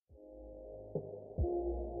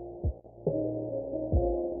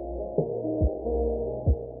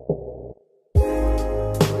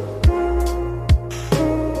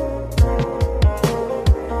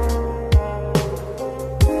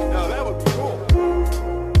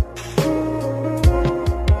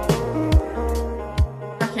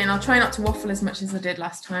try not to waffle as much as I did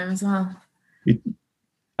last time as well.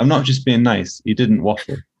 I'm not just being nice. You didn't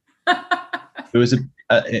waffle. There was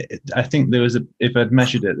I think there was if I'd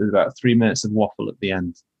measured it, there's about 3 minutes of waffle at the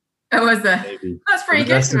end. Oh, was there? Maybe. That's pretty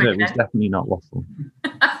good. The rest of it was definitely not waffle.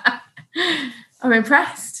 I'm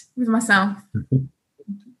impressed with myself.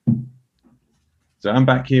 So I'm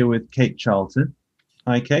back here with Kate Charlton.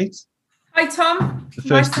 Hi, Kate. Hi, Tom. The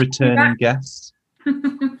first returning guest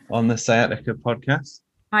on the Sciatica podcast.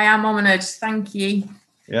 I am honoured. Thank you.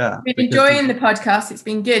 Yeah. I've been enjoying the podcast. It's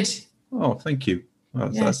been good. Oh, thank you. Well,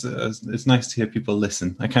 it's nice to hear people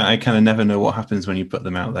listen. I kind of never know what happens when you put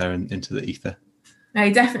them out there into the ether. No,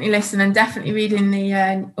 definitely listen and definitely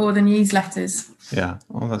reading all the newsletters. Yeah.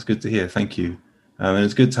 Oh, that's good to hear. Thank you. And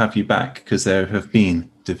it's good to have you back because there have been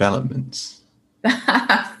developments. There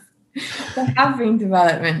have been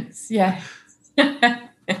developments, yes.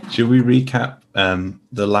 Should we recap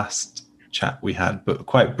the last chat we had, but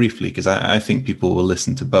quite briefly, because I think people will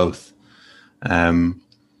listen to both.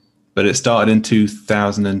 But it started in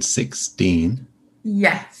 2016.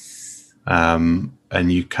 Yes. And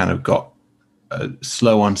you kind of got a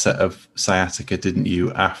slow onset of sciatica, didn't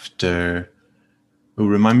you? After,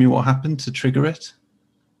 remind me what happened to trigger it?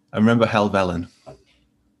 I remember Helvellyn.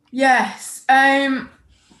 Yes. That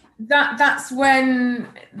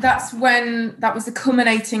was the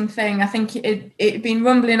culminating thing. I think it had been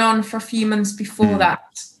rumbling on for a few months before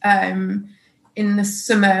that, in the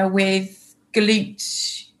summer with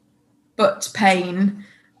glute butt pain,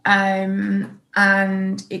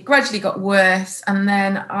 and it gradually got worse. And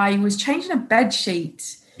then I was changing a bed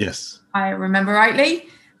sheet. Yes, I remember rightly,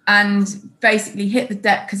 and basically hit the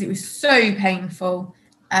deck because it was so painful,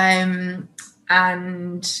 and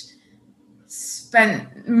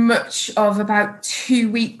spent much of about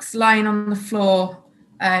 2 weeks lying on the floor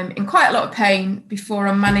in quite a lot of pain before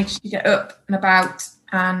I managed to get up and about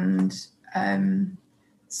and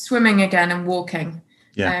swimming again and walking.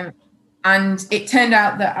 Yeah. And it turned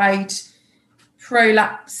out that I'd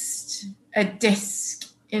prolapsed a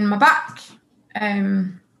disc in my back,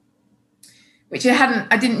 which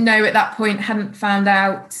I didn't know at that point, hadn't found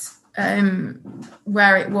out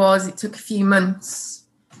where it was. It took a few months.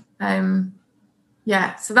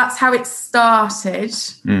 So that's how it started.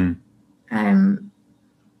 Do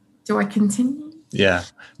I continue? Yeah.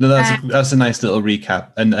 No, that's a nice little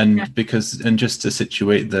recap. And just to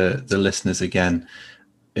situate the listeners again,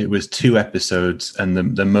 it was 2 episodes, and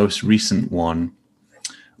the most recent one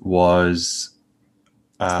was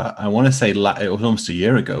I want to say it was almost a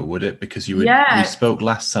year ago, would it? Because we spoke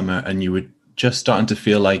last summer, and you were just starting to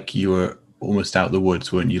feel like you were almost out the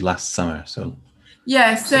woods, weren't you, last summer? So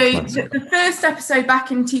the first episode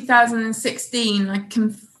back in 2016, I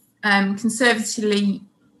conservatively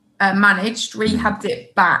managed, rehabbed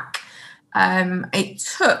it back. It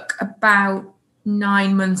took about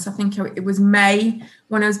 9 months. I think it was May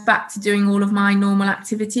when I was back to doing all of my normal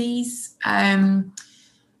activities. And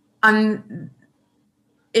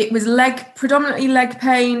it was predominantly leg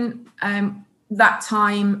pain that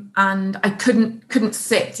time, and I couldn't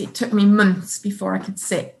sit. It took me months before I could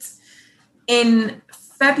sit. In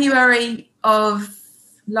February of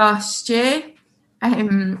last year,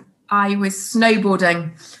 I was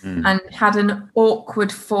snowboarding and had an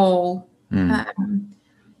awkward fall,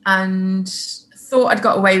 and thought I'd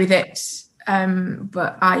got away with it,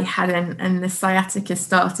 but I hadn't, and the sciatica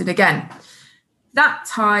started again. That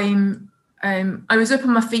time, I was up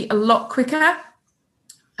on my feet a lot quicker,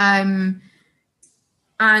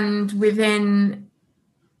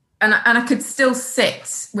 and I could still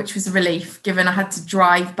sit, which was a relief, given I had to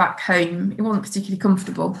drive back home. It wasn't particularly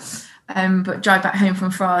comfortable, but drive back home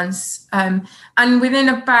from France. And within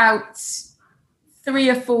about 3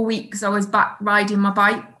 or 4 weeks, I was back riding my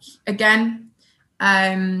bike again,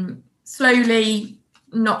 slowly,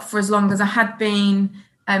 not for as long as I had been,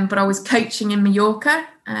 but I was coaching in Mallorca,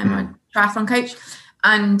 a triathlon coach.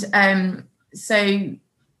 And so I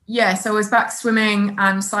was back swimming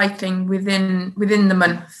and cycling within the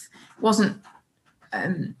month. Wasn't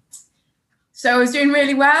so I was doing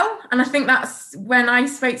really well, and I think that's when I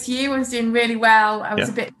spoke to you. I was doing really well. I was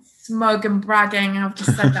a bit smug and bragging. I've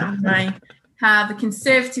just said that how the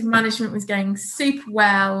conservative management was going super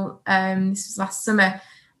well. This was last summer,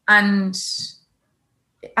 and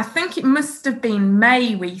I think it must have been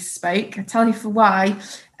May we spoke. I'll tell you for why,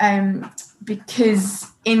 because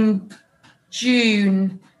in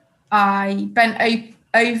June I bent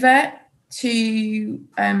over to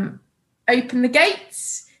open the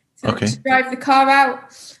gates to drive the car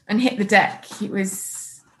out and hit the deck. It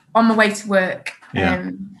was on my way to work.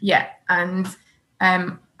 And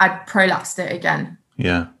I'd prolapsed it again.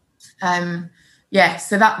 yeah,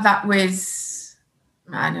 so that was,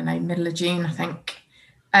 I don't know, middle of June, I think.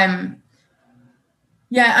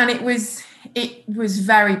 Yeah, and it was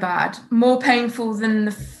very bad, more painful than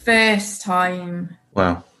the first time.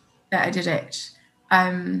 Wow. That I did it.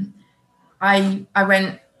 I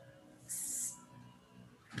went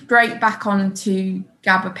straight back onto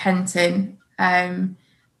gabapentin, and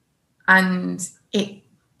it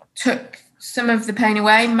took some of the pain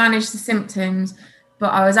away, managed the symptoms,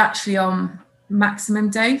 but I was actually on maximum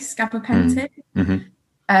dose gabapentin. Mm-hmm.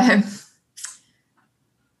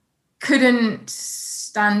 Couldn't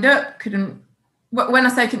stand up, when I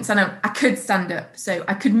say couldn't stand up, I could stand up, so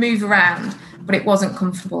I could move around, but it wasn't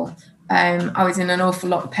comfortable. I was in an awful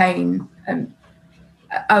lot of pain.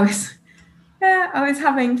 I was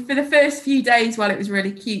having, for the first few days while it was really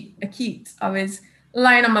acute, I was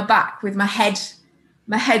lying on my back with my head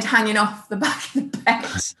hanging off the back of the bed,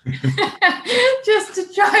 just to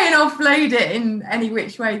try and offload it in any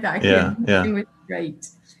which way that I could. Yeah. It was great.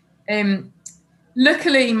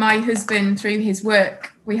 Luckily, my husband, through his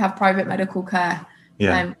work, we have private medical care.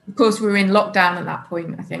 Yeah. Of course, we were in lockdown at that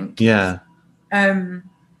point, I think. Yeah. And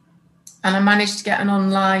I managed to get an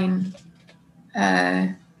online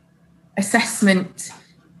assessment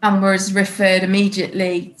and was referred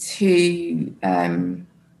immediately to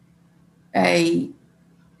a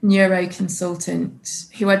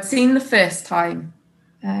neuroconsultant who I'd seen the first time,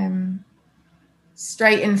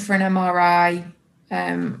 straight in for an MRI.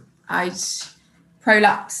 I'd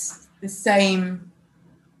prolapsed the same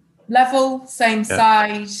level, same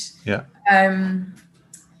side. Yeah. And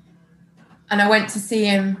I went to see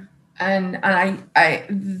him, and I at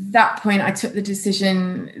that point I took the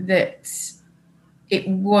decision that it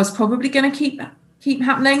was probably going to keep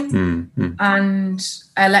happening, and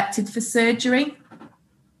I elected for surgery.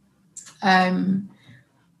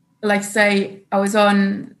 Like I say, I was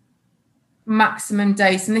on maximum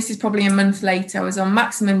dose, and this is probably a month later. I was on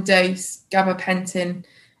maximum dose gabapentin.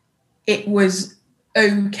 It was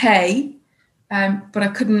okay, but I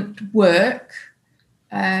couldn't work.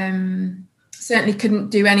 Certainly couldn't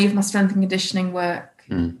do any of my strength and conditioning work.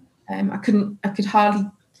 I couldn't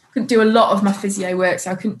do a lot of my physio work,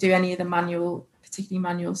 so I couldn't do any of the particularly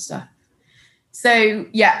manual stuff. So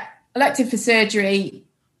yeah, elected for surgery.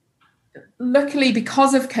 Luckily,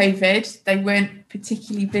 because of COVID, they weren't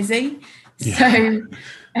particularly busy. Yeah. So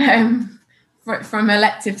from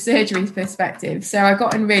elective surgery perspective, so I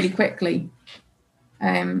got in really quickly.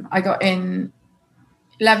 I got in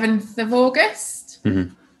 11th of August.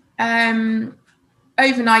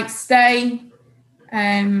 Overnight stay,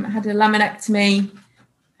 had a laminectomy.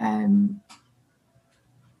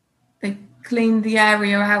 They cleaned the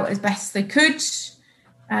area out as best they could.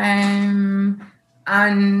 And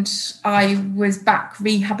I was back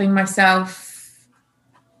rehabbing myself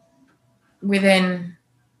within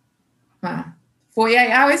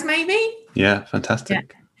 48 hours maybe. Yeah,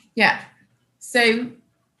 fantastic. Yeah. So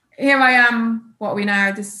here I am, what are we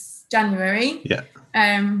now, this January? Yeah.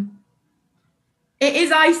 It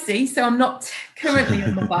is icy, so I'm not currently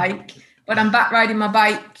on my bike, but I'm back riding my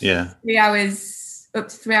bike. Yeah. 3 hours, up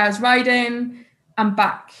to 3 hours riding. I'm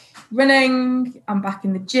back running. I'm back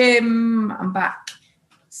in the gym. I'm back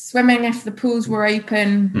swimming if the pools were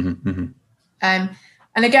open. And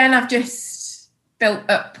again, I've just built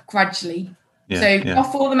up gradually.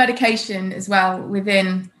 Off all the medication as well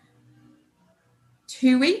within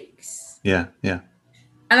 2 weeks. Yeah.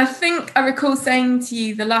 And I think I recall saying to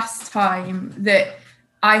you the last time that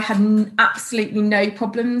I had absolutely no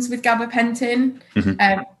problems with gabapentin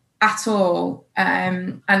at all.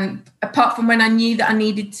 And apart from when I knew that I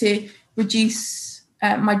needed to reduce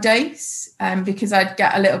my dose because I'd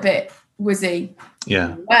get a little bit woozy.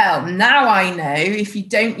 Yeah. Well, now I know if you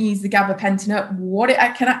don't use the gabapentin up, what it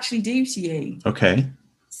can actually do to you. Okay.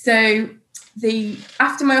 So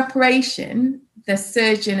after my operation, the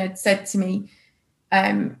surgeon had said to me,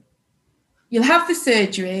 you'll have the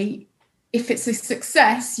surgery. If it's a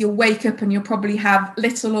success, you'll wake up and you'll probably have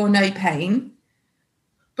little or no pain,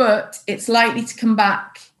 but it's likely to come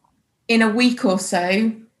back in a week or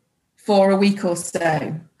so for a week or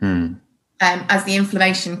so as the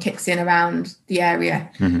inflammation kicks in around the area.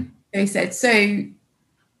 So he said, so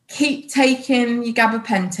keep taking your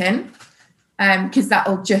gabapentin because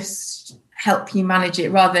that'll just help you manage it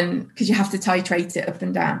rather than because you have to titrate it up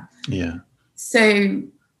and down. Yeah. So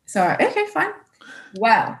okay, fine.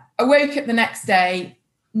 Well, I woke up the next day,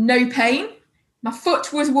 no pain. My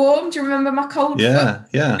foot was warm. Do you remember my cold foot?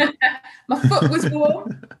 Yeah. My foot was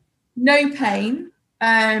warm, no pain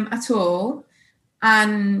at all.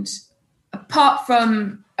 And apart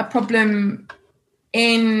from a problem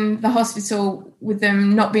in the hospital with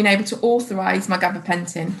them not being able to authorise my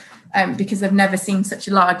gabapentin because they've never seen such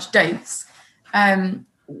a large dose. When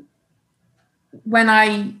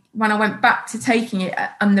I went back to taking it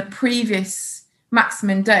on the previous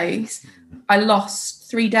maximum dose, I lost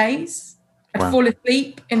 3 days. I'd fall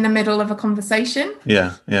asleep in the middle of a conversation.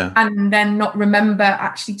 Yeah. And then not remember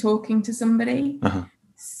actually talking to somebody. Uh-huh.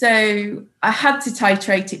 So I had to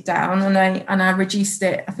titrate it down, and I reduced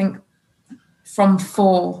it, I think, from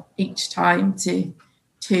 4 each time to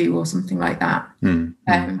 2 or something like that.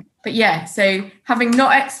 But yeah, so having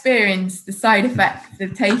not experienced the side effects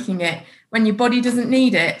of taking it when your body doesn't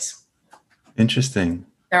need it. Interesting.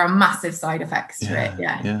 There are massive side effects to it.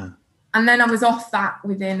 Yeah. And then I was off that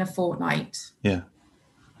within a fortnight. Yeah.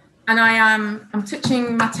 And I'm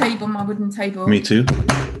touching my table, my wooden table. Me too.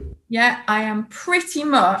 Yeah, I am pretty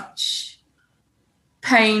much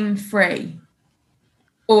pain-free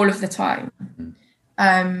all of the time.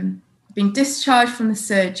 Been discharged from the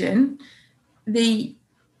surgeon. The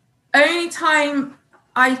only time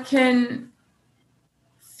I can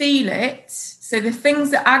feel it, so the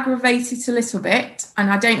things that aggravate it a little bit, and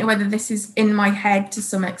I don't know whether this is in my head to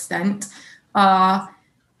some extent, are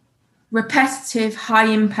repetitive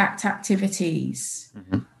high-impact activities.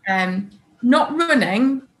 Not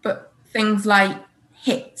running, but things like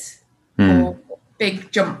HIIT or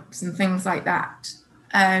big jumps and things like that.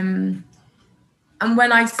 And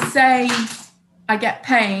when I say I get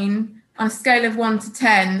pain, on a scale of 1 to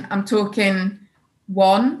 10, I'm talking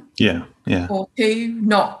 1 or 2,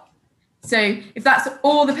 not. So if that's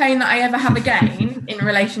all the pain that I ever have again in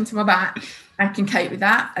relation to my back, I can cope with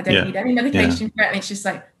that. I don't need any medication for it. And it's just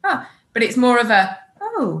like, but it's more of a,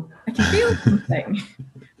 I can feel something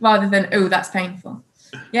rather than, that's painful.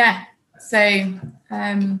 Yeah. So,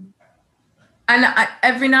 and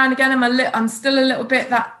every now and again, I'm still a little bit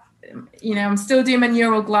that, I'm still doing my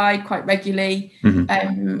neural glide quite regularly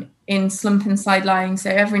in slump and side lying.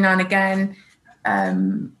 So every now and again,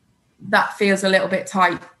 that feels a little bit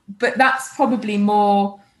tight. But that's probably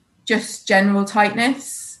more just general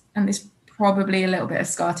tightness, and there's probably a little bit of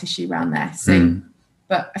scar tissue around there. So,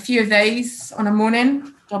 but a few of those on a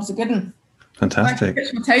morning, job's a good one. Fantastic. I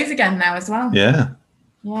touch my toes again now as well.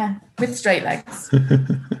 Yeah, with straight legs.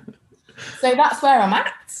 So that's where I'm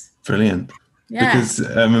at. Brilliant. Yeah. Because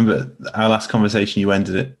I remember our last conversation, you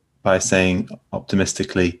ended it by saying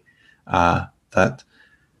optimistically that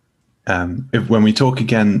when we talk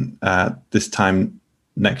again this time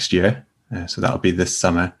next year, so that'll be this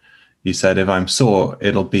summer, you said if I'm sore,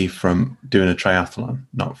 it'll be from doing a triathlon,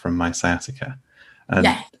 not from my sciatica. And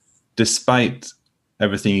despite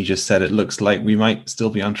everything you just said, it looks like we might still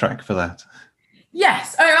be on track for that.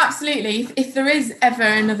 Yes. Oh, absolutely. If there is ever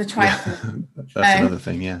another triathlon. That's another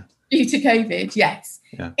thing, yeah. Due to COVID, yes.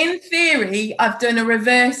 Yeah. In theory, I've done a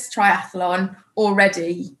reverse triathlon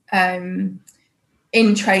already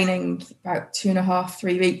in training about 2.5,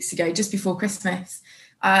 3 weeks ago, just before Christmas.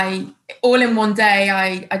 All in one day,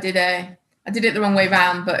 I did it the wrong way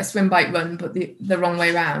round, but a swim, bike, run, but the wrong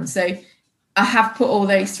way round. So I have put all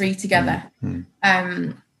those 3 together.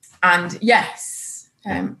 And yes,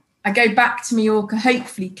 I go back to Mallorca,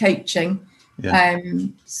 hopefully coaching. Yeah.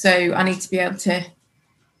 So I need to be able to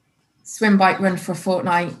swim, bike, run for a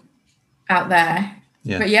fortnight out there.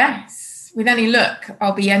 Yeah. But yes, with any luck,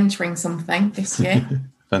 I'll be entering something this year.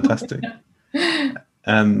 Fantastic.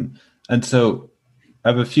 And so I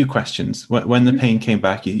have a few questions. When the pain came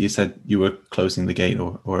back, you said you were closing the gate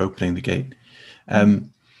or opening the gate.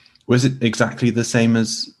 Was it exactly the same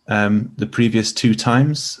as the previous 2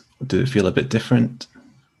 times? Or did it feel a bit different?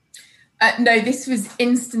 No, this was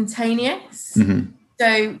instantaneous.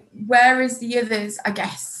 So whereas the others, I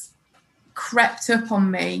guess, crept up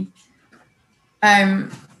on me, I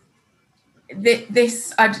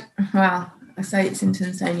say it's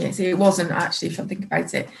instantaneous. It wasn't actually, if I think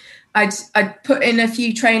about it. I'd put in a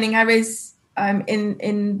few training hours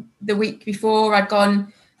in the week before. I'd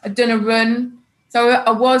done a run. So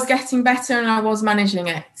I was getting better and I was managing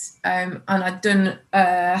it. And I'd done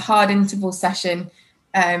a hard interval session,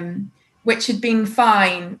 which had been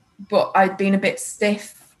fine, but I'd been a bit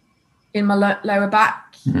stiff in my lower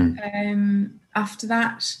back after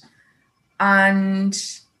that. And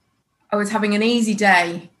I was having an easy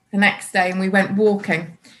day the next day and we went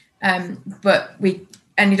walking. But we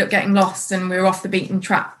ended up getting lost and we were off the beaten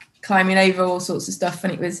track, climbing over all sorts of stuff.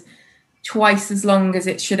 And it was twice as long as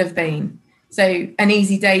it should have been. So an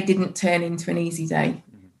easy day didn't turn into an easy day.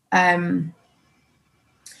 And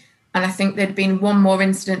I think there'd been one more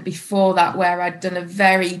incident before that where I'd done a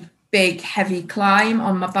very big, heavy climb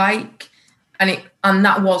on my bike, and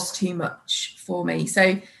that was too much for me.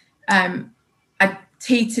 So I I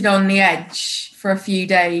teetered on the edge for a few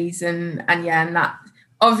days, and that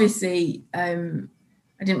obviously I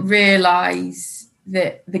didn't realise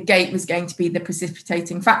that the gait was going to be the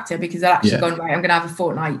precipitating factor, because I'd actually gone, right, I'm going to have a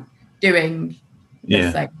fortnight doing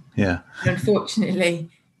nothing. And unfortunately,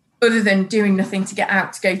 other than doing nothing to get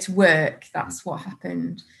out to go to work, that's what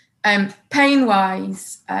happened.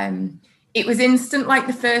 Pain-wise, it was instant like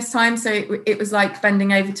the first time. So it was like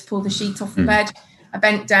bending over to pull the sheet off the bed. I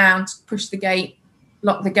bent down to push the gate,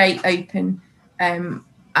 lock the gate open, and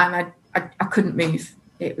I couldn't move.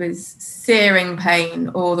 It was searing pain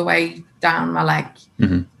all the way down my leg,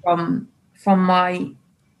 from my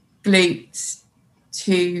glutes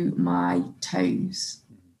to my toes.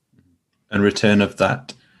 And return of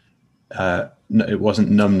that, it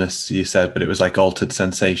wasn't numbness, you said, but it was like altered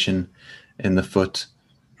sensation in the foot.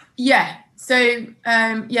 Yeah. So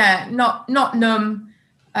not numb,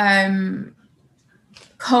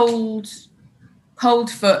 cold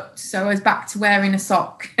foot. So I was back to wearing a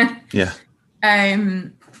sock. Yeah.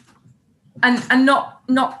 And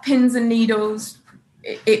not pins and needles.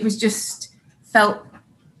 It was just felt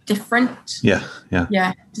different. Yeah.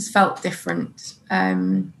 Just felt different. But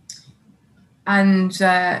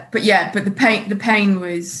the pain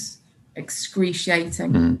was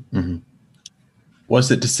excruciating. Mm-hmm. Was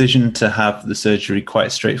the decision to have the surgery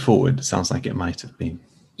quite straightforward? It sounds like it might have been.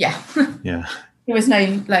 Yeah. Yeah. There was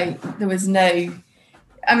no.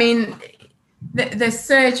 I mean, the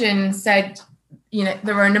surgeon said,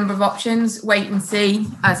 there were a number of options. Wait and see.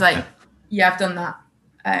 I was like, I've done that.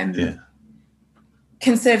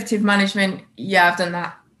 Conservative management. I've done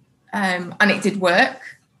that. And it did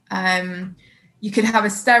work. You could have a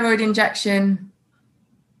steroid injection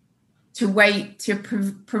to wait to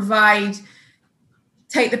provide,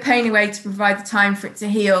 take the pain away, to provide the time for it to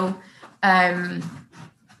heal. And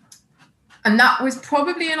that was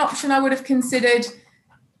probably an option I would have considered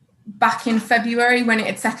back in February when it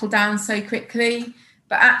had settled down so quickly.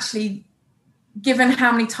 But actually, given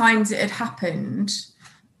how many times it had happened,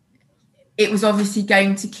 it was obviously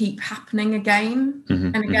going to keep happening again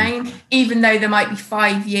and again, even though there might be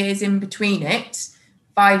 5 years in between it.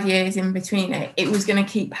 5 years in between it was going to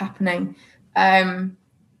keep happening. And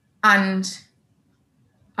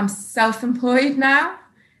I'm self-employed now,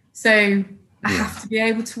 so I have to be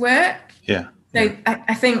able to work. Yeah. So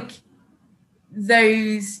I think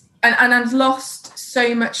those, and I've lost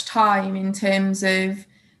so much time in terms of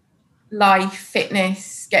life,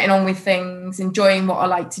 fitness, getting on with things, enjoying what I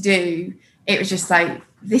like to do. It was just like,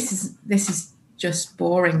 this is just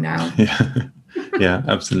boring now. Yeah,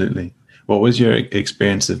 absolutely. What was your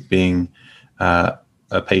experience of being a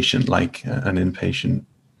patient, like an inpatient?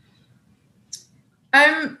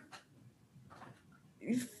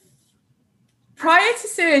 Prior to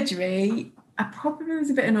surgery, I probably was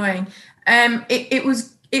a bit annoying. It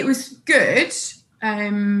was good,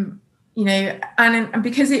 and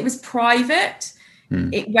because it was private,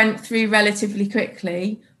 it went through relatively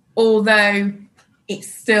quickly, although it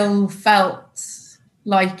still felt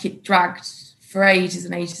like it dragged for ages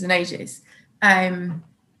and ages and ages.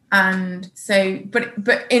 And so, but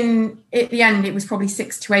at the end, it was probably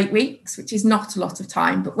 6 to 8 weeks, which is not a lot of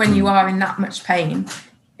time. But when you are in that much pain,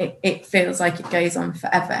 it feels like it goes on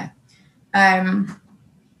forever.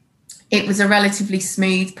 It was a relatively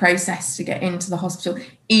smooth process to get into the hospital,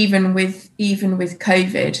 even with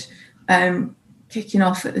COVID kicking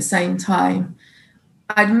off at the same time.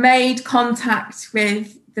 I'd made contact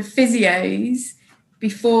with the physios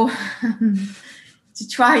before to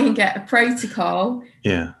try and get a protocol.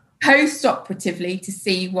 Yeah. Post-operatively, to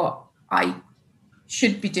see what I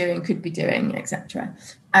should be doing, could be doing, etc.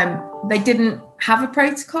 They didn't have a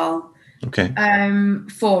protocol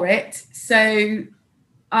for it. So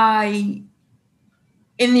in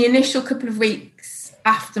the initial couple of weeks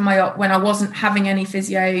after my op, when I wasn't having any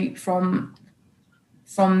physio from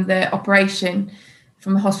the operation,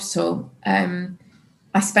 from the hospital,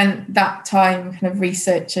 I spent that time kind of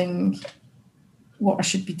researching what I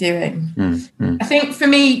should be doing. I think for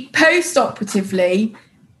me, post-operatively,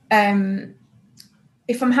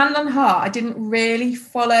 if I'm hand on heart, I didn't really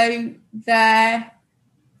follow their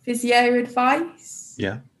physio advice.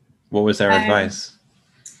 Yeah. What was their advice?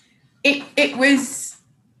 It was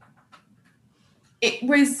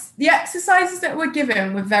the exercises that were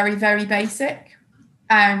given were very, very basic.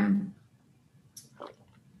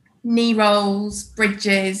 Knee rolls,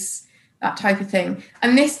 bridges, that type of thing.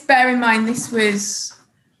 And this, bear in mind, this was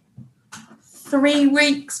 3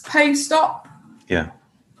 weeks post-op. Yeah.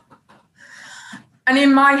 And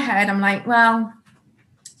in my head, I'm like, well,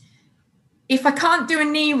 if I can't do a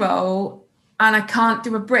knee roll and I can't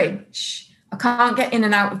do a bridge, I can't get in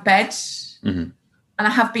and out of bed Mm-hmm. And I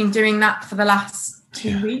have been doing that for the last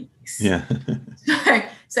 2 weeks. Yeah.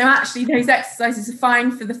 So actually those exercises are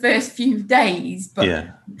fine for the first few days, but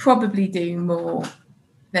probably do more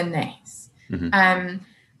than this. Mm-hmm.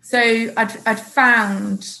 So I'd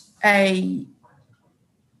found a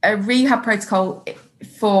rehab protocol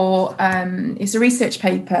for it's a research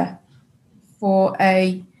paper for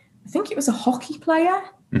I think it was a hockey player.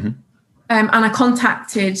 Mm-hmm. And I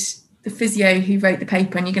contacted the physio who wrote the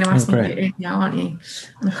paper, and you're going to ask me who it is now, aren't you?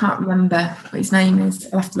 And I can't remember what his name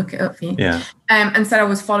is. I'll have to look it up for you. Yeah. And said I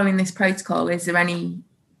was following this protocol. Is there any?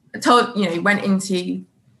 I told, went into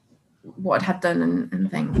what I had done and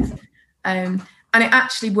things, and it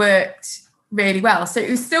actually worked really well. So it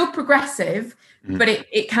was still progressive, but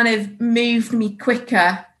it kind of moved me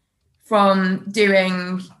quicker from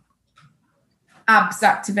doing abs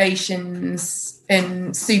activations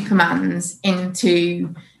and Supermans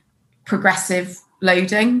into progressive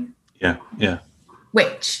loading. Yeah.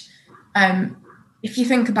 Which, if you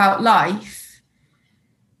think about life,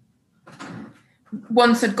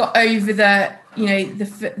 once I'd got over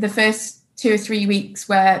the first 2 or 3 weeks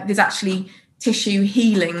where there's actually tissue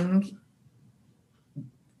healing,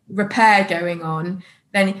 repair going on,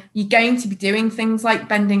 then you're going to be doing things like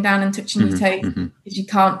bending down and touching your toes because you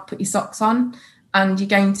can't put your socks on, and you're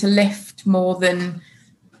going to lift more than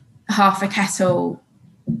half a kettle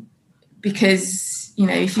because,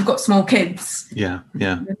 if you've got small kids, there's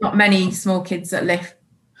not many small kids that lift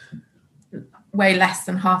way less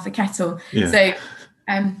than half a kettle. So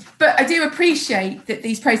but I do appreciate that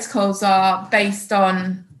these protocols are based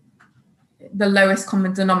on the lowest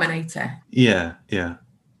common denominator.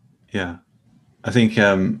 I think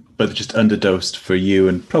but just underdosed for you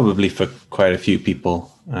and probably for quite a few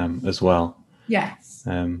people as well. Yes.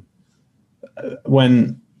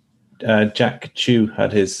 When Jack Chu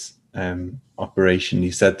had his operation,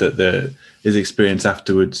 he said that his experience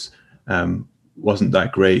afterwards wasn't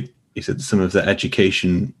that great. He said some of the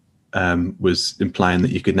education was implying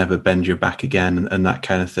that you could never bend your back again and that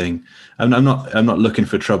kind of thing. I'm not looking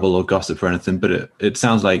for trouble or gossip or anything, but it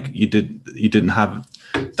sounds like you didn't have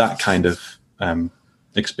that kind of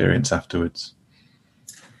experience afterwards.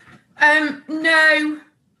 No,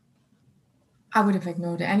 I would have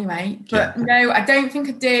ignored it anyway, but no, I don't think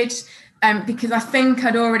I did, because I think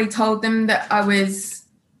I'd already told them that I was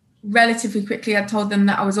relatively quickly. I told them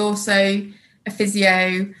that I was also a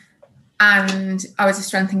physio and I was a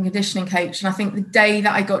strength and conditioning coach. And I think the day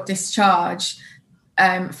that I got discharged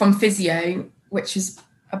from physio, which was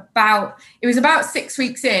about 6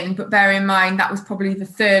 weeks in, but bear in mind that was probably the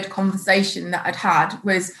third conversation that I'd had,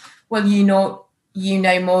 was, well, you know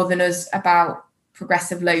more than us about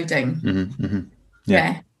progressive loading.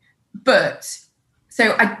 But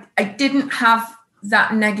so I didn't have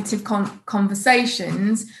that negative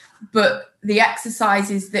conversations, but the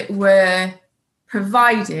exercises that were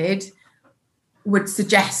provided would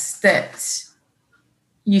suggest that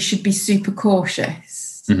you should be super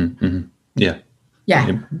cautious. Yeah,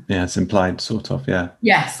 it's implied, sort of.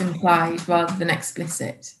 Yes, implied rather than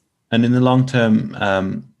explicit. And in the long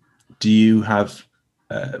term, do you have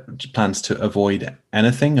plans to avoid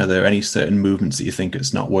anything? Are there any certain movements that you think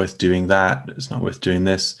it's not worth doing that, it's not worth doing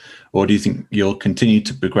this? Or do you think you'll continue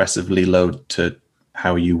to progressively load to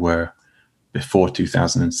how you were before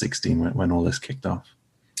 2016 when all this kicked off?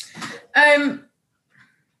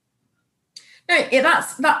 No,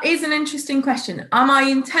 that is an interesting question. Am I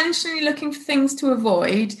intentionally looking for things to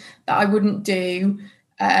avoid that I wouldn't do?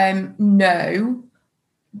 No.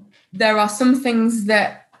 There are some things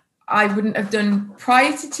that I wouldn't have done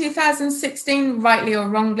prior to 2016, rightly or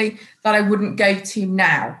wrongly, that I wouldn't go to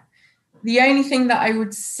now. The only thing that I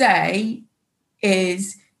would say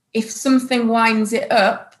is if something winds it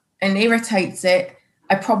up and irritates it,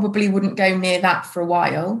 I probably wouldn't go near that for a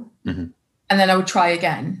while. And then I would try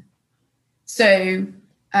again. So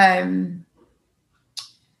I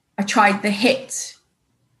tried the HIIT,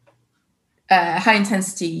 high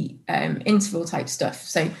intensity interval type stuff.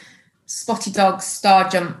 So spotty dogs, star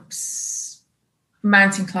jumps,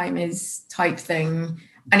 mountain climbers type thing.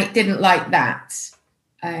 And it didn't like that.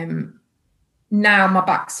 Now my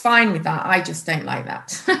back's fine with that. I just don't like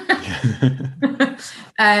that.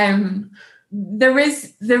 There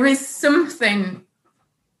is something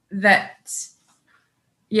that,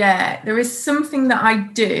 there is something that I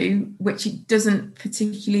do which it doesn't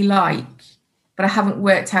particularly like, but I haven't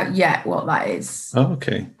worked out yet what that is. Oh,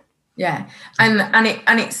 okay. Yeah, and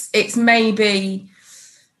it's maybe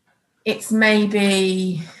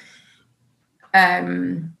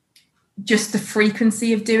just the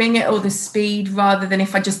frequency of doing it or the speed, rather than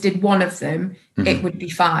if I just did one of them, it would be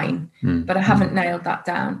fine. But I haven't nailed that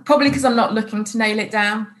down. Probably because I'm not looking to nail it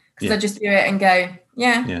down, because I just do it and go,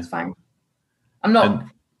 it's fine. I'm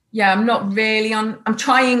not really I'm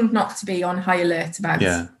trying not to be on high alert about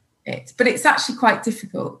it, but it's actually quite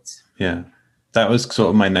difficult. Yeah. That was sort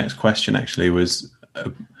of my next question, actually, was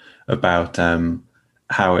about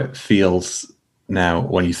how it feels now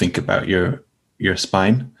when you think about your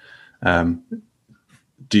spine. Can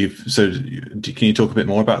you talk a bit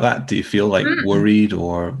more about that? Do you feel like worried,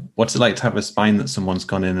 or what's it like to have a spine that someone's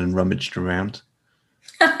gone in and rummaged around?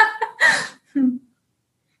 Do you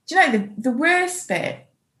know the worst bit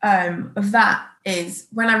of that is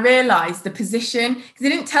when I realised the position, because they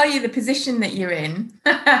didn't tell you the position that you're in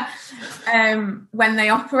when they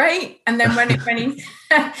operate, and then when he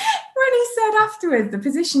said afterwards the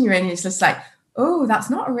position you're in, it's just like, oh, that's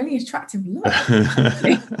not a really attractive look.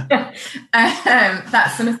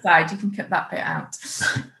 That's an aside. You can cut that bit out.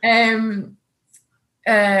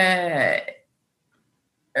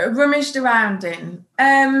 Rummaged around in.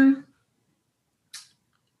 No,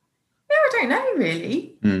 I don't know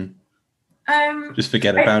really. Just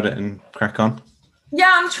forget about it and crack on. Yeah,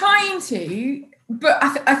 I'm trying to, but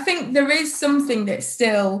I think there is something that's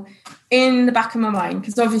still in the back of my mind,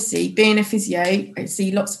 because obviously being a physio, I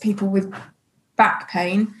see lots of people with back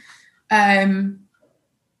pain, and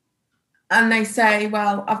they say,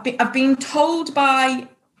 well, I've been told by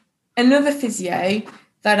another physio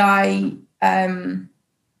that that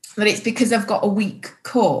it's because I've got a weak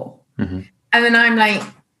core, and then I'm like,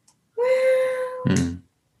 well,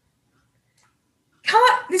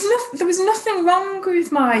 there was nothing wrong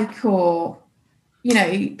with my core,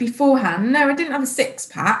 beforehand. No, I didn't have a six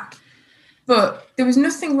pack, but there was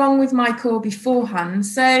nothing wrong with my core beforehand.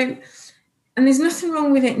 So. And there's nothing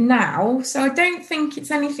wrong with it now. So I don't think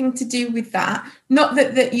it's anything to do with that. Not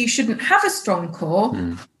that you shouldn't have a strong core,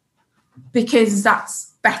 because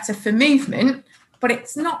that's better for movement, but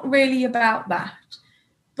it's not really about that.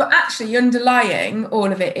 But actually underlying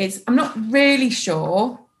all of it is, I'm not really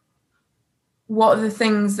sure what are the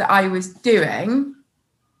things that I was doing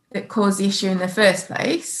that caused the issue in the first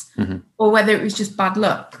place, or whether it was just bad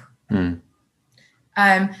luck. And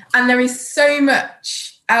there is so much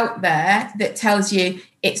out there that tells you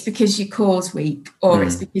it's because your core's weak, or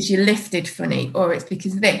it's because you lifted funny, or it's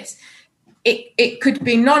because of this. It could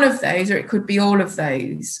be none of those, or it could be all of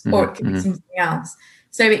those, or it could be something else.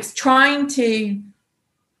 So it's trying to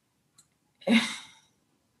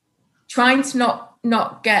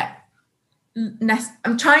not get.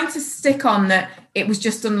 I'm trying to stick on that it was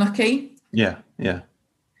just unlucky. Yeah.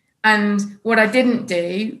 And what I didn't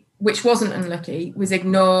do, which wasn't unlucky, was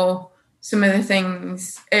ignore some of the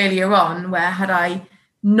things earlier on where, had I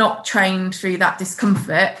not trained through that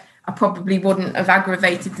discomfort, I probably wouldn't have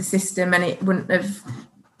aggravated the system and it wouldn't have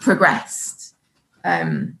progressed.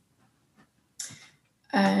 And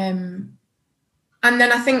then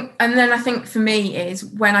I think for me is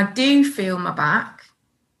when I do feel my back,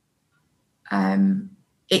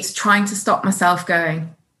 it's trying to stop myself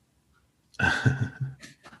going,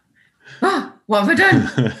 what have I done?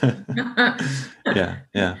 Yeah.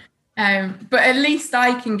 But at least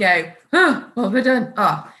I can go, what have I done?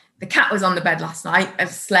 The cat was on the bed last night.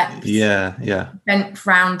 I've slept. Yeah. Bent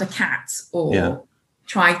round the cat, or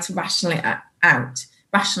tried to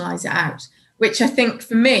rationalize it out, which I think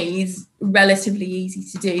for me is relatively easy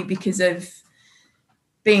to do because of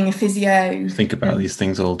being a physio. Think about these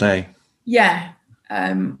things all day. Yeah.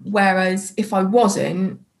 Whereas if I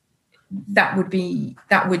wasn't,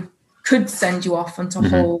 could send you off onto a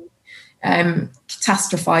whole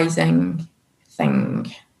catastrophizing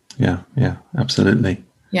thing. Yeah, absolutely.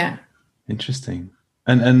 Yeah. Interesting.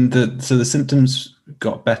 And so the symptoms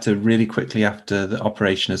got better really quickly after the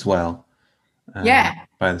operation as well. By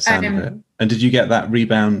the sound of it. And did you get that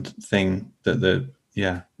rebound thing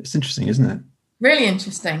it's interesting, isn't it? Really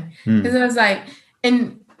interesting. Because I was like,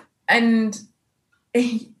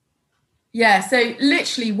 so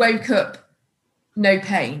literally woke up no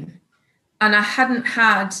pain. And I hadn't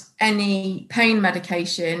had any pain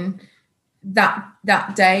medication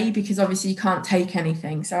that day, because obviously you can't take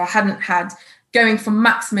anything. So I hadn't had, going from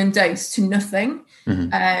maximum dose to nothing.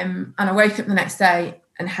 And I woke up the next day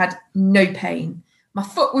and had no pain. My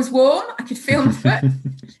foot was warm. I could feel my foot.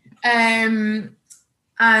 I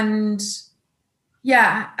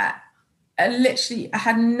literally, I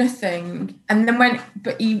had nothing. And then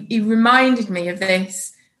he reminded me of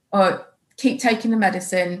this, keep taking the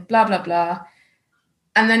medicine, blah, blah, blah.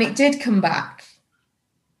 And then it did come back.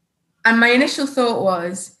 And my initial thought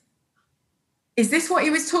was, is this what he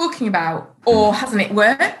was talking about, or hasn't it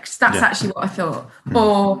worked? That's actually what I thought.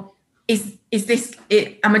 Or is this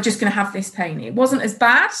it? Am I just going to have this pain? It wasn't as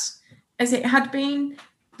bad as it had been,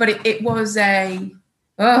 but it was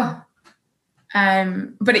but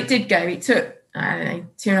it did go. It took, I don't know,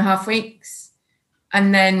 2.5 weeks,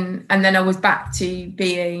 and then I was back to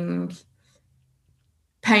being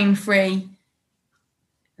pain-free.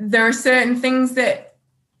 There are certain things that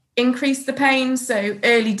increase the pain. So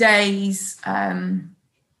early days, I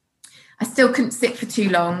still couldn't sit for too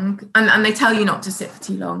long, and they tell you not to sit for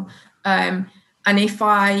too long. And if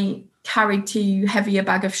I carried too heavy a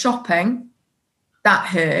bag of shopping, that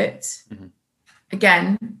hurt. Mm-hmm.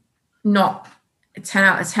 Again, not a 10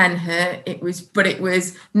 out of 10 hurt. It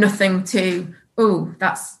was nothing to,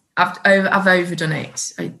 I've overdone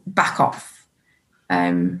it. Back off.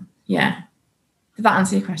 Did that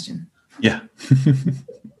answer your question? Yeah.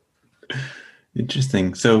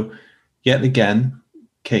 Interesting. So yet again,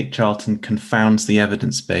 Kate Charlton confounds the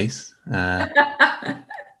evidence base by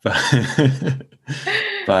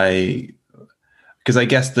because I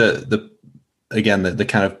guess the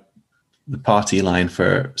kind of the party line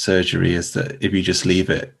for surgery is that if you just leave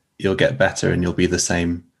it, you'll get better and you'll be the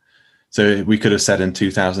same. So we could have said in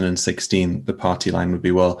 2016, the party line would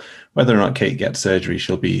be, well, whether or not Kate gets surgery,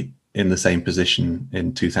 she'll be in the same position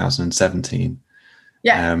in 2017.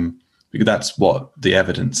 Yeah. Because that's what the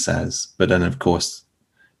evidence says. But then, of course,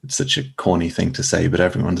 it's such a corny thing to say, but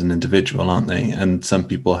everyone's an individual, aren't they? And some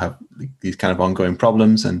people have these kind of ongoing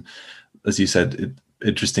problems. And as you said,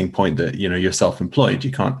 interesting point that, you're self-employed.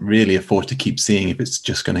 You can't really afford to keep seeing if it's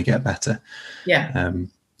just going to get better. Yeah.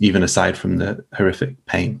 Even aside from the horrific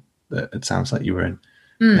pain that it sounds like you were in.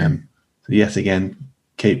 So yet again,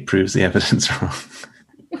 Kate proves the evidence wrong.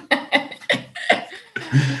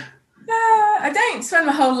 I don't spend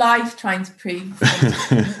my whole life trying to prove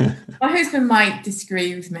things. My husband might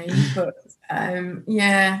disagree with me, but and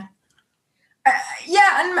I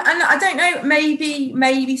don't know,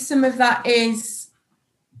 maybe some of that is,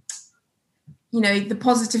 the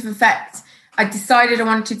positive effect. I decided I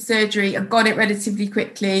wanted surgery. I got it relatively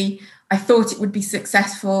quickly. I thought it would be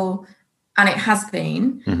successful, and it has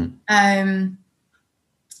been. Mm-hmm.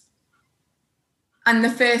 And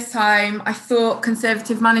the first time I thought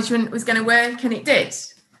conservative management was going to work, and it did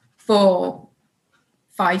for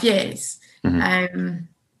 5 years. Mm-hmm.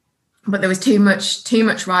 But there was too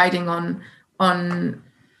much riding on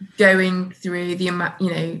going through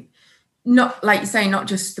the not like you say, not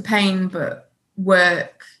just the pain, but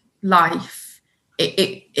work, life.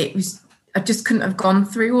 It was, I just couldn't have gone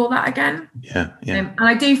through all that again. Yeah. And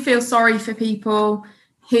I do feel sorry for people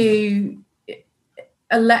who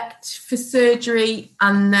elect for surgery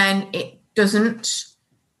and then it doesn't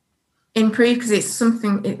improve, because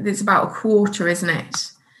it's about a quarter, isn't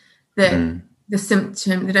it? The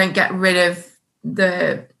symptom, they don't get rid of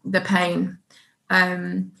the pain.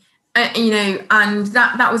 And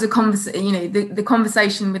that was a conversation. The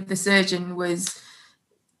conversation with the surgeon was,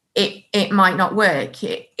 it might not work.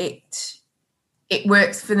 It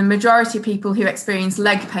works for the majority of people who experience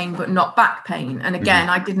leg pain, but not back pain. And again,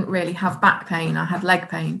 I didn't really have back pain. I had leg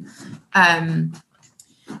pain.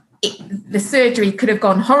 The surgery could have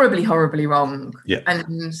gone horribly, horribly wrong. Yeah.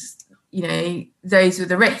 And, those were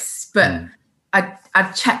the risks. But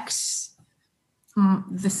I'd checked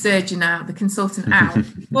the surgeon out, the consultant out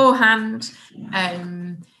beforehand.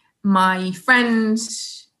 My friend,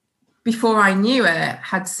 before I knew her,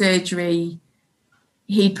 had surgery.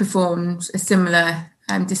 He'd performed a similar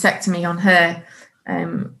disectomy on her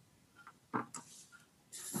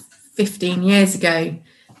 15 years ago,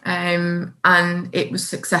 and it was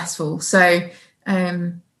successful. So,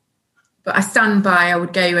 but I stand by, I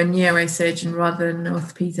would go a neurosurgeon rather than an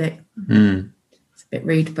orthopaedic. It's a bit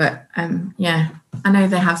rude, but I know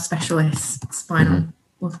they have specialist spinal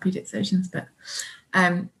orthopaedic surgeons, but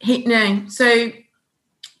So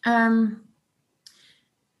I'm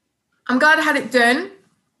glad I had it done.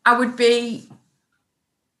 I would be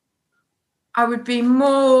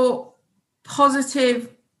more positive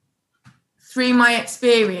through my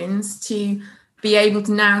experience to be able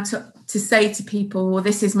to now to say to people, well,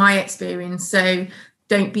 this is my experience, so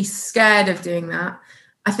don't be scared of doing that.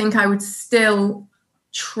 I think I would still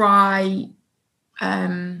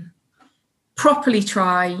properly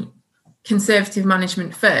try conservative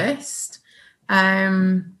management first.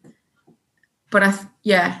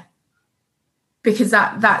 Because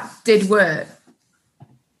that did work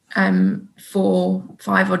for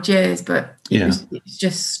 5 odd years, but it was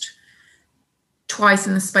just twice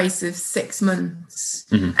in the space of 6 months.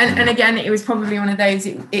 And again, it was probably one of those,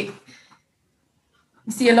 you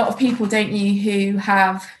see a lot of people, don't you, who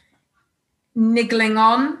have niggling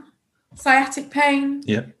on sciatic pain.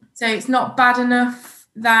 Yeah. So it's not bad enough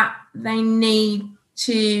that they need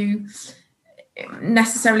to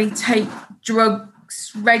necessarily take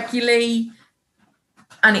drugs regularly,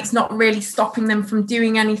 and it's not really stopping them from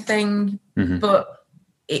doing anything, but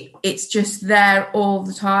it's just there all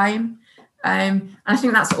the time. And I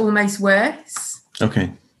think that's almost worse.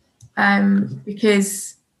 Okay.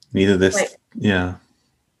 Because neither this,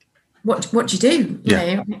 what do you do? You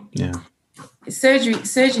know? Yeah. Surgery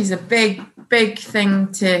is a big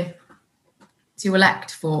thing to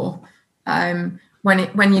elect for, when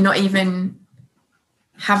you're not even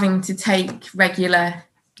having to take regular.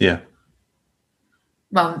 Yeah.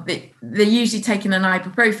 Well, they're usually taking an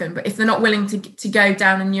ibuprofen, but if they're not willing to go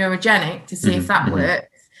down a neurogenic to see if that works,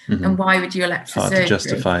 then why would you elect for surgery? Hard to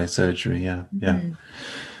justify surgery. Yeah.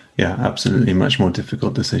 Yeah, absolutely. Much more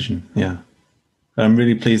difficult decision. Yeah. I'm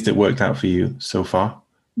really pleased it worked out for you so far.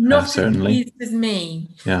 Not certainly. as pleased as me.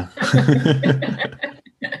 Yeah.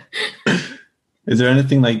 Is there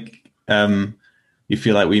anything like you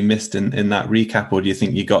feel like we missed in that recap, or do you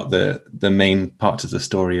think you got the main part of the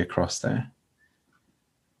story across there?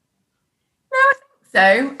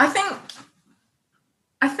 No, I think so.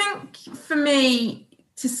 I think for me,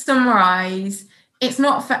 to summarise, it's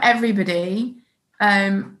not for everybody.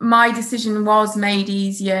 My decision was made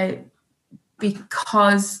easier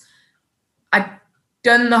because I'd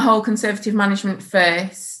done the whole conservative management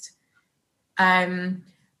first. It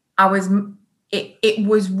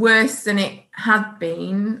was worse than it had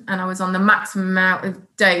been, and I was on the maximum amount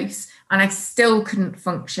of dose, and I still couldn't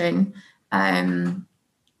function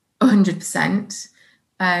 100%.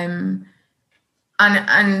 And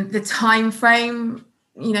the time frame,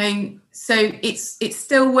 you know, so it's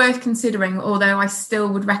still worth considering, although I still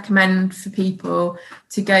would recommend for people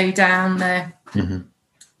to go down the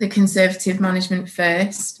conservative management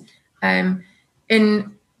first. In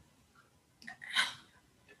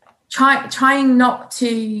trying not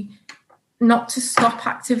to stop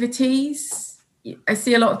activities. I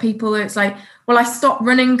see a lot of people where it's like, well, I stopped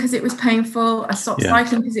running because it was painful. I stopped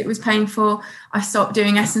cycling because it was painful. I stopped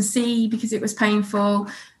doing S&C because it was painful.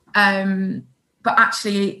 But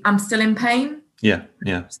actually, I'm still in pain. Yeah.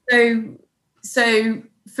 So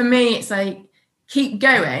for me, it's like, keep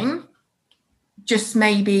going. Just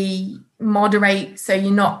maybe moderate so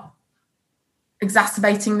you're not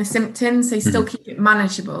exacerbating the symptoms. So you still keep it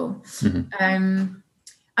manageable. And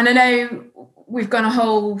I know we've gone a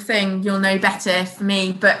whole thing, you'll know better for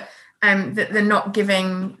me, but that they're not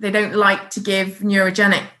giving, they don't like to give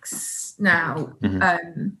neurogenics now,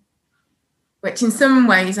 which in some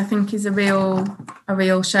ways I think is a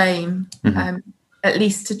real shame, at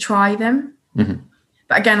least to try them.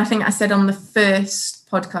 But again, I think I said on the first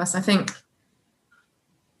podcast, I think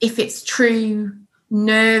if it's true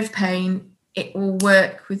nerve pain, it will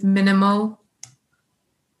work with minimal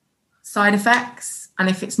side effects. And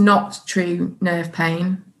if it's not true nerve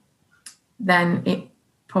pain, then it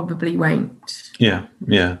probably won't. Yeah.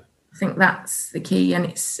 I think that's the key. And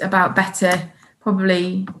it's about better,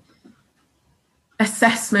 probably,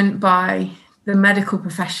 assessment by the medical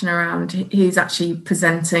profession around who's actually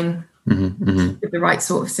presenting with the right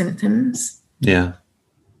sort of symptoms. Yeah.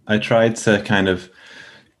 I tried to kind of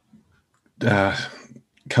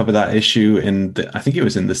cover that issue I think it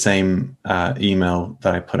was in the same email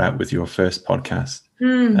that I put out with your first podcast.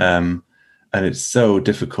 And it's so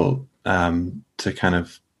difficult to kind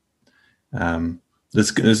of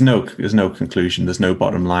there's no conclusion, there's no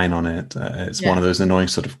bottom line on it. It's one of those annoying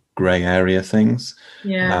sort of gray area things.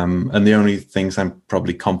 And the only things I'm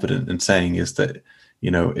probably confident in saying is that, you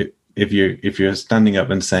know, if you're standing up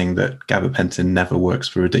and saying that gabapentin never works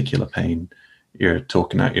for radicular pain, you're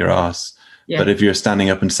talking out your ass. But if you're standing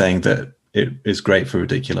up and saying that it is great for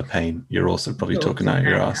radicular pain, you're also probably talking out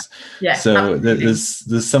your ass. So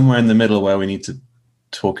there's somewhere in the middle where we need to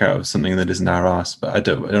talk out of something that isn't our ass. But I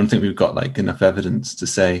don't think we've got like enough evidence to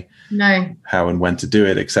say how and when to do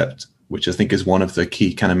it, except, which I think is one of the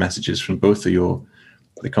key kind of messages from both of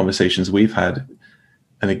the conversations we've had.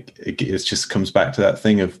 And it just comes back to that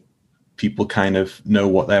thing of people kind of know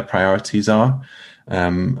what their priorities are.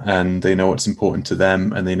 And they know what's important to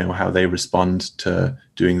them, and they know how they respond to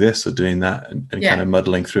doing this or doing that, and kind of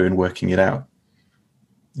muddling through and working it out.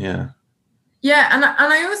 And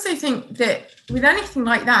I also think that with anything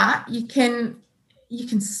like that, you can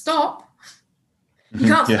stop. You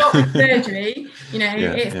can't stop with surgery. You know,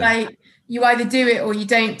 it's like you either do it or you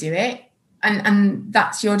don't do it, and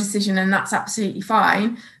that's your decision, and that's absolutely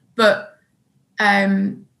fine. But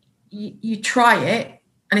you try it.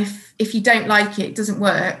 And if you don't like it, it doesn't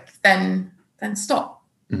work, then stop.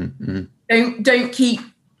 Don't keep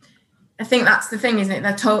I think that's the thing, isn't it?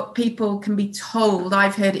 They're told, people can be told,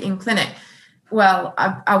 I've heard it in clinic, well,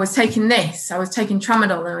 I was taking this, I was taking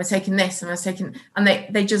tramadol, and I was taking this, and I was taking, and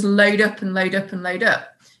they just load up and load up and load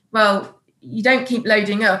up. Well, you don't keep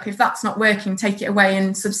loading up. If that's not working, take it away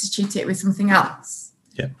and substitute it with something else.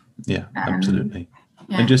 Yeah, absolutely.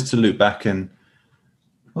 Yeah. And just to loop back, and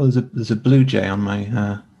there's a blue jay on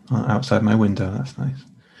my outside my window. That's nice.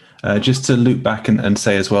 Just to loop back and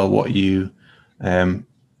say as well what you, again,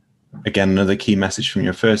 another key message from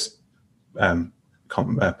your first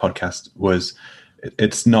podcast was,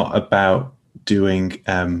 it's not about doing.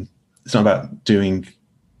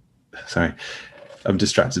 Sorry, I'm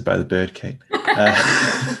distracted by the bird, Kate.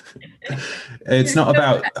 It's not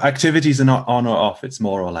about, activities are not on or off. It's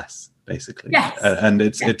more or less, basically. Yes. And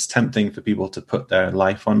it's tempting for people to put their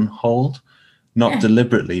life on hold, not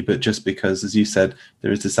deliberately, but just because, as you said,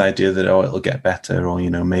 there is this idea that, it'll get better, or,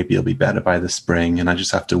 maybe it'll be better by the spring and I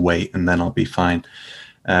just have to wait and then I'll be fine.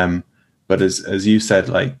 But as you said,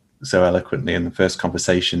 like so eloquently in the first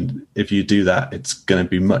conversation, if you do that, it's going to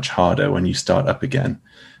be much harder when you start up again.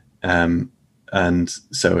 And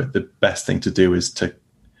so the best thing to do is to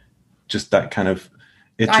just that kind of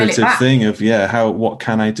iterative thing of, what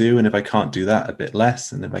can I do? And if I can't do that, a bit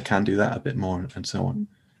less. And if I can do that, a bit more, and so on.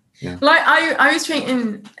 Yeah. Well, I was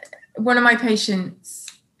treating one of my patients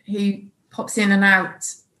who pops in and out,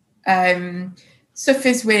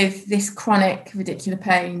 suffers with this chronic radicular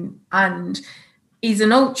pain, and he's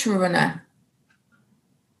an ultra runner.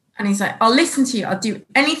 And he's like, I'll listen to you. I'll do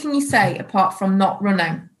anything you say apart from not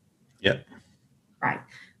running. Yep. Right.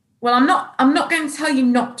 Well, I'm not going to tell you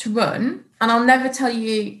not to run, and I'll never tell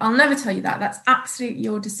you that. That's absolutely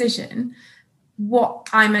your decision. What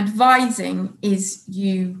I'm advising is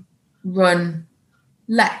you run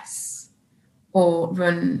less, or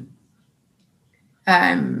run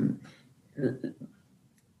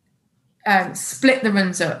split the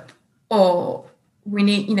runs up, or we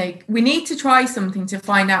need to try something to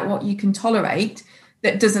find out what you can tolerate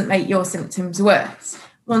that doesn't make your symptoms worse.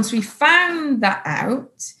 Once we found that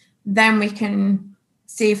out, then we can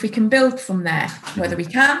see if we can build from there. Whether we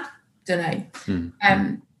can, don't know.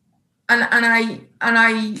 And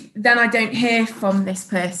I don't hear from this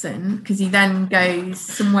person, because he then goes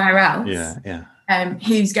somewhere else.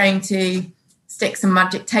 Who's going to stick some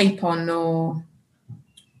magic tape on,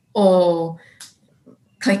 or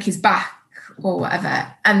click his back, or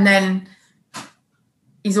whatever, and then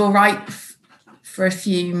he's all right for a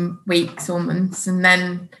few weeks or months, and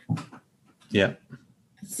then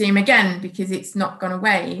see him again because it's not gone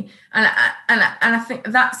away. And I think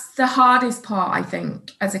that's the hardest part, I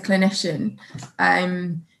think, as a clinician,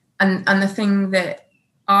 and the thing that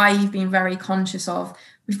I've been very conscious of.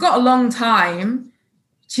 We've got a long time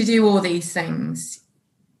to do all these things.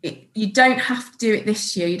 You don't have to do it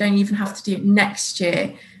this year. You don't even have to do it next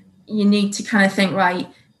year. You need to kind of think, right,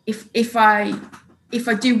 if I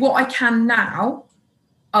do what I can now,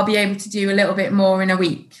 I'll be able to do a little bit more in a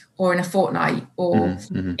week, or in a fortnight, or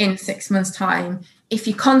in 6 months' time. If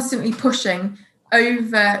you're constantly pushing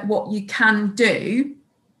over what you can do,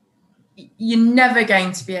 you're never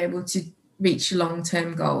going to be able to reach your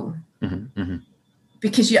long-term goal,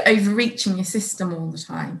 because you're overreaching your system all the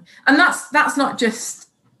time. And that's not just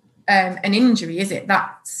an injury, is it?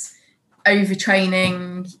 That's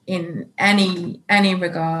overtraining in any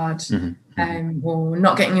regard, or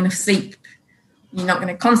not getting enough sleep. You're not going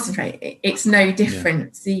to concentrate. It's no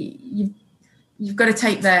different. You've got to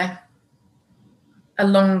take a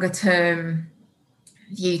longer term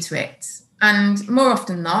view to it. And more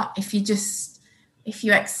often than not, if you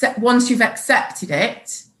accept, once you've accepted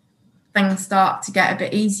it, things start to get a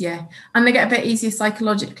bit easier, and they get a bit easier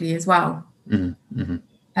psychologically as well. And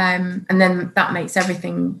then that makes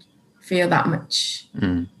everything feel that much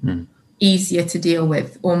easier to deal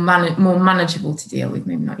with, or more manageable to deal with.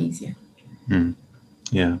 Maybe not easier.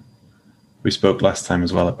 Yeah, we spoke last time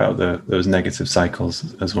as well about those negative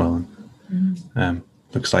cycles as well.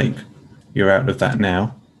 Looks like you're out of that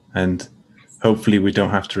now, and hopefully we don't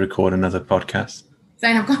have to record another podcast.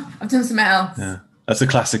 Saying I've done something else. Yeah, that's a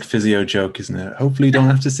classic physio joke, isn't it? Hopefully you don't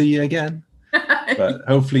have to see you again, but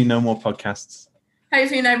hopefully no more podcasts.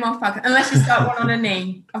 Hopefully no more podcasts, unless you start one on a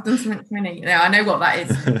knee. I've done something to my knee. No, I know what that is.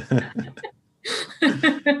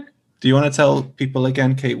 Do you want to tell people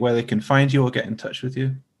again, Kate, where they can find you or get in touch with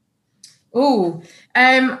you? I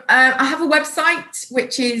have a website,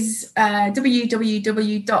 which is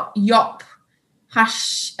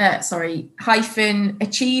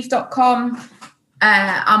www.yop-achieve.com.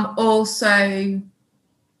 I'm also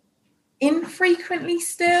infrequently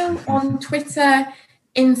still on Twitter,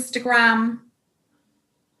 Instagram,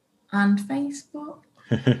 and Facebook.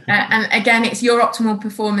 And again, it's your optimal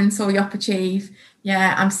performance or your achieve.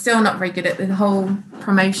 Yeah, I'm still not very good at the whole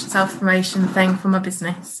self-promotion thing for my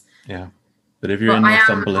business. Yeah. But if you're in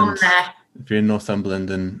Northumberland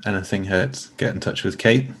and anything hurts, get in touch with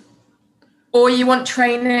Kate. Or you want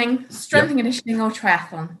training, strength and conditioning or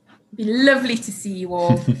triathlon. It'd be lovely to see you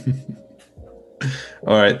all.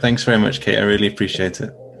 All right. Thanks very much, Kate. I really appreciate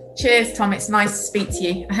it. Cheers, Tom. It's nice to speak to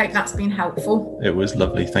you. I hope that's been helpful. It was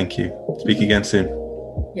lovely. Thank you. Speak again soon.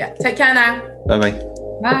 Yeah. Take care now. Bye-bye.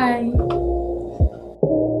 Bye.